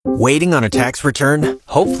Waiting on a tax return?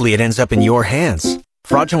 Hopefully it ends up in your hands.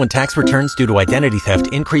 Fraudulent tax returns due to identity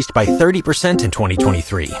theft increased by 30% in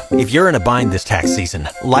 2023. If you're in a bind this tax season,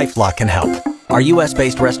 LifeLock can help. Our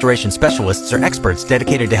U.S.-based restoration specialists are experts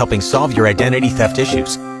dedicated to helping solve your identity theft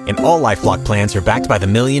issues. And all LifeLock plans are backed by the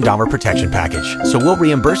 $1 Million Protection Package. So we'll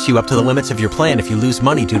reimburse you up to the limits of your plan if you lose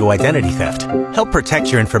money due to identity theft. Help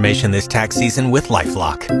protect your information this tax season with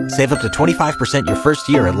LifeLock. Save up to 25% your first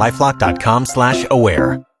year at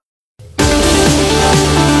LifeLock.com/aware.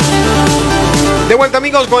 De vuelta,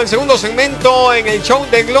 amigos, con el segundo segmento en el show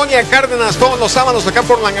de Gloria Cárdenas todos los sábados acá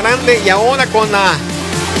por La Grande, y ahora con la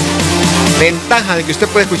ventaja de que usted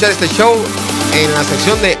puede escuchar este show en la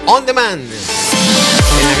sección de On Demand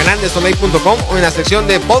en lagrandesoleil.com o en la sección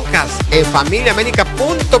de podcast en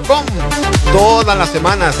familiaamerica.com. Todas las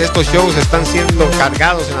semanas estos shows están siendo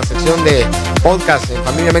cargados en la sección de podcast en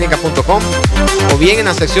familiaamerica.com o bien en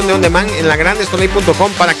la sección de On Demand en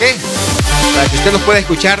lagrandesoleil.com. ¿Para qué? Para que usted los pueda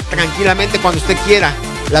escuchar tranquilamente cuando usted quiera,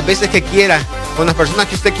 las veces que quiera, con las personas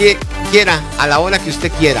que usted quiera, a la hora que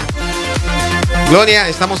usted quiera. Gloria,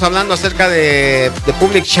 estamos hablando acerca de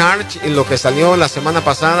Public Charge y lo que salió la semana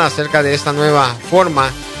pasada acerca de esta nueva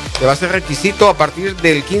forma que va a ser requisito a partir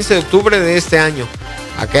del 15 de octubre de este año.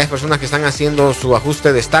 Aquellas personas que están haciendo su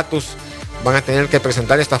ajuste de estatus van a tener que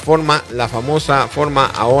presentar esta forma, la famosa forma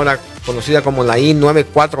ahora conocida como la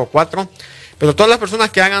I-944. Pero todas las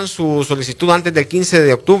personas que hagan su solicitud antes del 15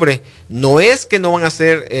 de octubre, no es que no van a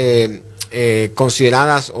ser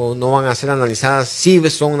consideradas o no van a ser analizadas si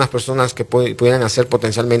son unas personas que pudieran hacer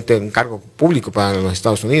potencialmente un cargo público para los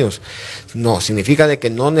Estados Unidos. No, significa de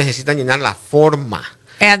que no necesitan llenar la forma.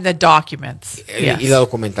 And the documents. Y la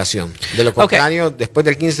documentación. De lo contrario, después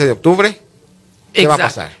del 15 de octubre, ¿qué va a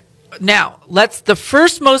pasar? Now, the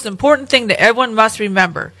first most important thing that everyone must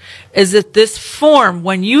remember is that this form,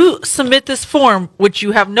 when you submit this form, which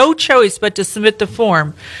you have no choice but to submit the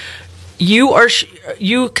form, you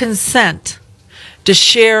consent to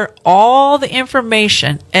share all the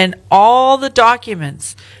information and all the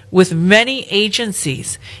documents with many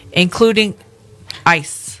agencies, including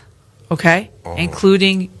ICE,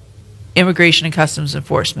 including Immigration and Customs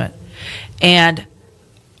Enforcement, and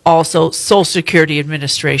also Social Security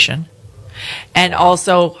Administration, and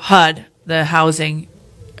also HUD, the Housing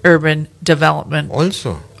Urban Development,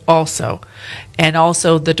 also, and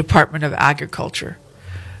also the Department of Agriculture.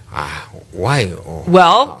 Why?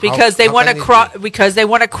 Well, because they want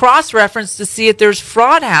to cross-reference to see if there's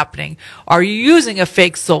fraud happening. Are you using a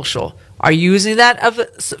fake social? Are you using that of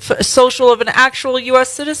a social of an actual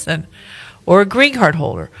U.S. citizen or a green card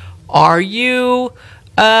holder? Are you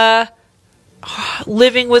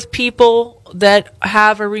living with people that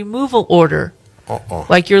have a removal order,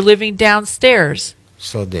 like you're living downstairs?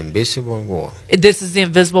 So the invisible wall. This is the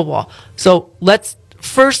invisible wall. So let's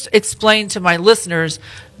first explain to my listeners,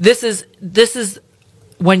 this is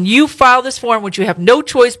when you file this form, which you have no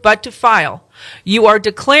choice but to file, you are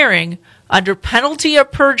declaring under penalty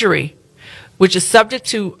of perjury, which is subject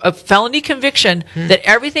to a felony conviction, that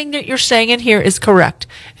everything that you're saying in here is correct.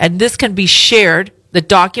 And this can be shared. The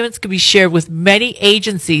documents can be shared with many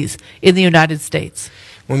agencies in the United States.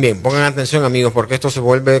 Muy bien, pongan atención, amigos, porque esto se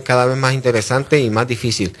vuelve cada vez más interesante y más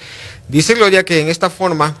difícil. Dice Gloria que en esta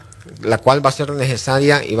forma, la cual va a ser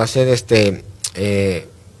necesaria y va a ser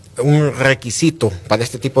un requisito para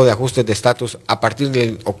este tipo de ajustes de estatus a partir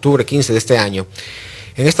del octubre 15 de este año.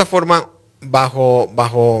 En esta forma,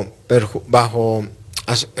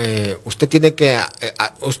 usted tiene que,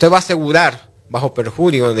 usted va a asegurar bajo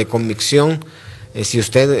perjurio de convicción si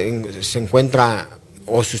usted se encuentra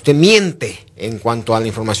o si usted miente en cuanto a la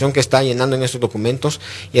información que está llenando en estos documentos,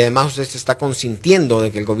 y además usted se está consintiendo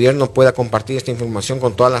de que el gobierno pueda compartir esta información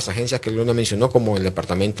con todas las agencias que Gloria mencionó, como el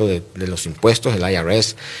Departamento de los Impuestos, el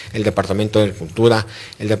IRS, el Departamento de Cultura,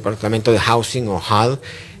 el Departamento de Housing o HUD,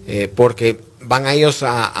 porque van a ellos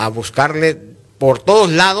a buscarle por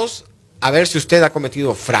todos lados a ver si usted ha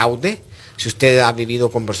cometido fraude, si usted ha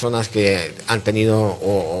vivido con personas que han tenido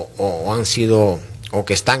o han sido o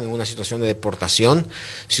que están en una situación de deportación,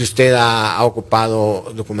 si usted ha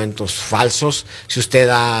ocupado documentos falsos, si usted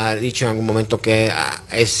ha dicho en algún momento que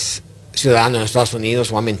es ciudadano de Estados Unidos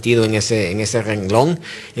o ha mentido en ese renglón.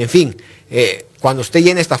 En fin, cuando usted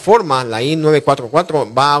llene esta forma, la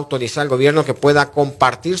I-944 va a autorizar al gobierno que pueda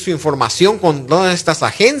compartir su información con todas estas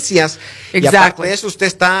agencias. Y aparte de eso, usted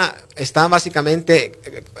está básicamente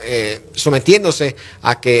sometiéndose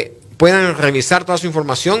a que puedan revisar toda su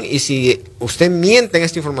información, y si usted miente en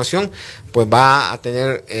esta información, pues va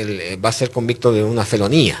a ser convicto de una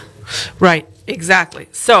felonía. Right, exactly.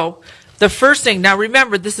 So the first thing, now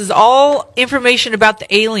remember, this is all information about the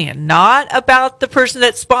alien, not about the person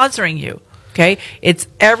that's sponsoring you. Okay? It's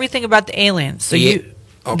everything about the alien. So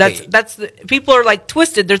Okay. that's the, people are like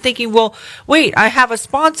twisted. They're thinking, well, wait, I have a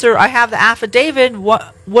sponsor, I have the affidavit.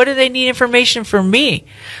 What do they need information from me?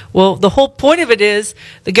 Well, the whole point of it is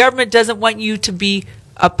the government doesn't want you to be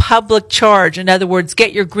a public charge. In other words,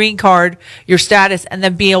 get your green card, your status, and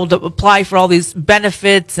then be able to apply for all these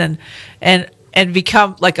benefits and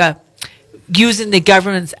become like using the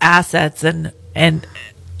government's assets and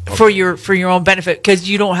for your own benefit because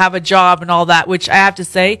you don't have a job and all that, which I have to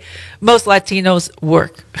say, most Latinos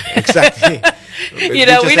work. Exactly. We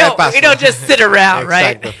don't just sit around,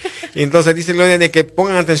 right? Y entonces dice Gloria de que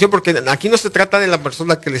pongan atención porque aquí no se trata de la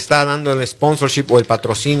persona que le está dando el sponsorship o el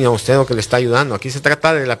patrocinio a usted o que le está ayudando. Aquí se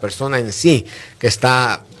trata de la persona en sí que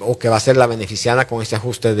está o que va a ser la beneficiada con este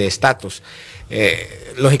ajuste de estatus.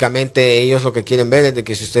 Lógicamente ellos lo que quieren ver es de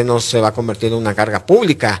que si usted no se va a convertir en una carga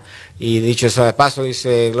pública, y dicho eso de paso,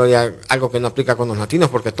 dice Gloria, algo que no aplica con los latinos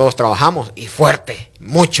porque todos trabajamos y fuerte,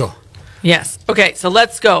 mucho. Yes. Okay, so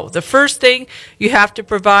let's go. The first thing you have to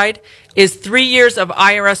provide is 3 years of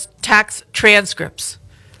IRS tax transcripts.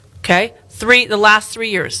 Okay? The last 3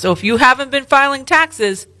 years. So if you haven't been filing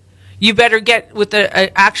taxes, you better get with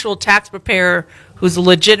the actual tax preparer who's a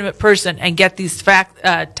legitimate person and get these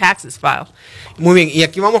taxes filed. Muy bien, y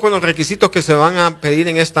aquí vamos con los requisitos que se van a pedir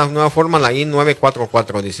en esta nueva forma, la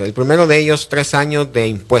I-944, dice. El primero de ellos, 3 años de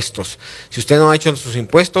impuestos. Si usted no ha hecho sus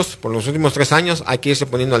impuestos por los últimos 3 años, hay que irse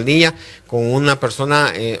poniendo al día con una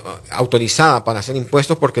persona autorizada para hacer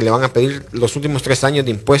impuestos porque le van a pedir los últimos 3 años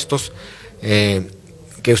de impuestos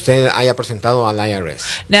que usted haya presentado al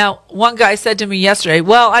IRS. Now, one guy said to me yesterday,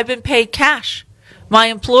 well, I've been paid cash. My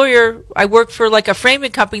employer, I work for like a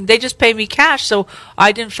framing company, they just pay me cash, so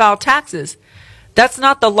I didn't file taxes. That's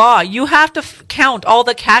not the law. You have to count all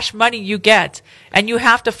the cash money you get, and you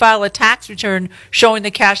have to file a tax return showing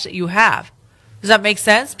the cash that you have. Does that make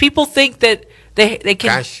sense? People think that they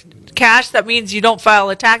can cash, that means you don't file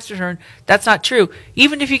a tax return. That's not true.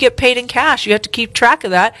 Even if you get paid in cash, you have to keep track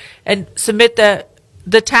of that and submit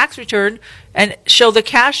the tax return and show the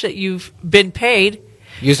cash that you've been paid.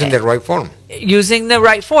 Using the right form. Using the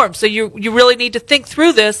right form. So you really need to think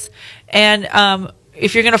through this, and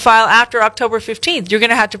if you're going to file after October 15th, you're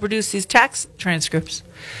going to have to produce these tax transcripts.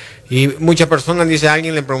 Y muchas personas, dice,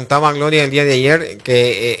 alguien le preguntaba a Gloria el día de ayer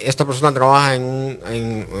que esta persona trabaja en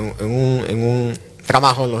un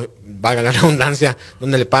trabajo, valga la redundancia,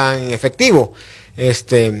 donde le pagan en efectivo,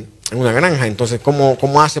 en una granja. Entonces,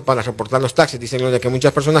 ¿cómo hace para reportar los taxes? Dice Gloria que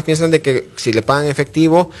muchas personas piensan de que si le pagan en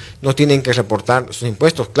efectivo no tienen que reportar sus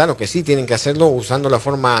impuestos. Claro que sí, tienen que hacerlo usando la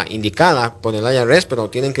forma indicada por el IRS, pero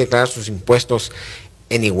tienen que declarar sus impuestos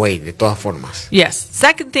anyway, de todas formas. Yes.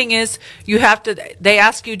 Second thing is they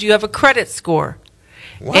ask you, do you have a credit score?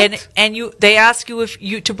 What? And they ask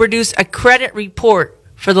you to produce a credit report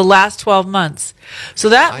for the last 12 months. So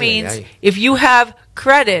that means if you have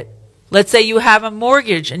credit, let's say you have a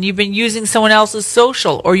mortgage and you've been using someone else's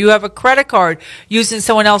social, or you have a credit card using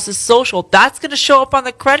someone else's social, that's going to show up on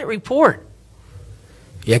the credit report.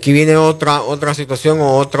 Y aquí viene otra situación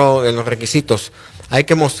o otro de los requisitos. Hay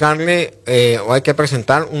que mostrarle o hay que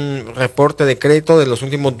presentar un reporte de crédito de los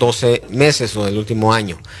últimos 12 meses o del último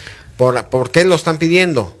año. ¿Por qué lo están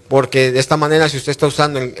pidiendo? Porque de esta manera, si usted está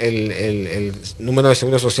usando el número de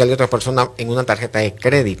seguro social de otra persona en una tarjeta de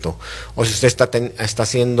crédito, o si usted está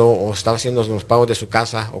haciendo los pagos de su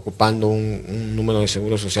casa ocupando un número de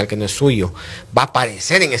seguro social que no es suyo, va a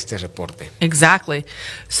aparecer en este reporte. Exactly.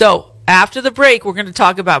 So, after the break, we're going to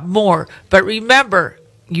talk about more. But remember,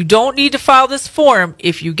 you don't need to file this form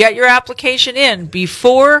if you get your application in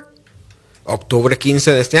before Octubre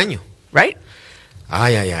 15 de este año. Right?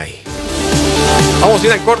 Ay. Vamos a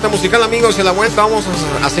ir al corte musical, amigos, y a la vuelta vamos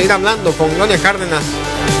a seguir hablando con Gloria Cárdenas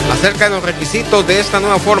acerca de los requisitos de esta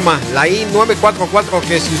nueva forma, la I-944,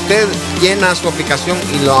 que si usted llena su aplicación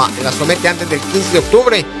y la somete antes del 15 de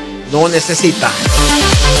octubre, no necesita.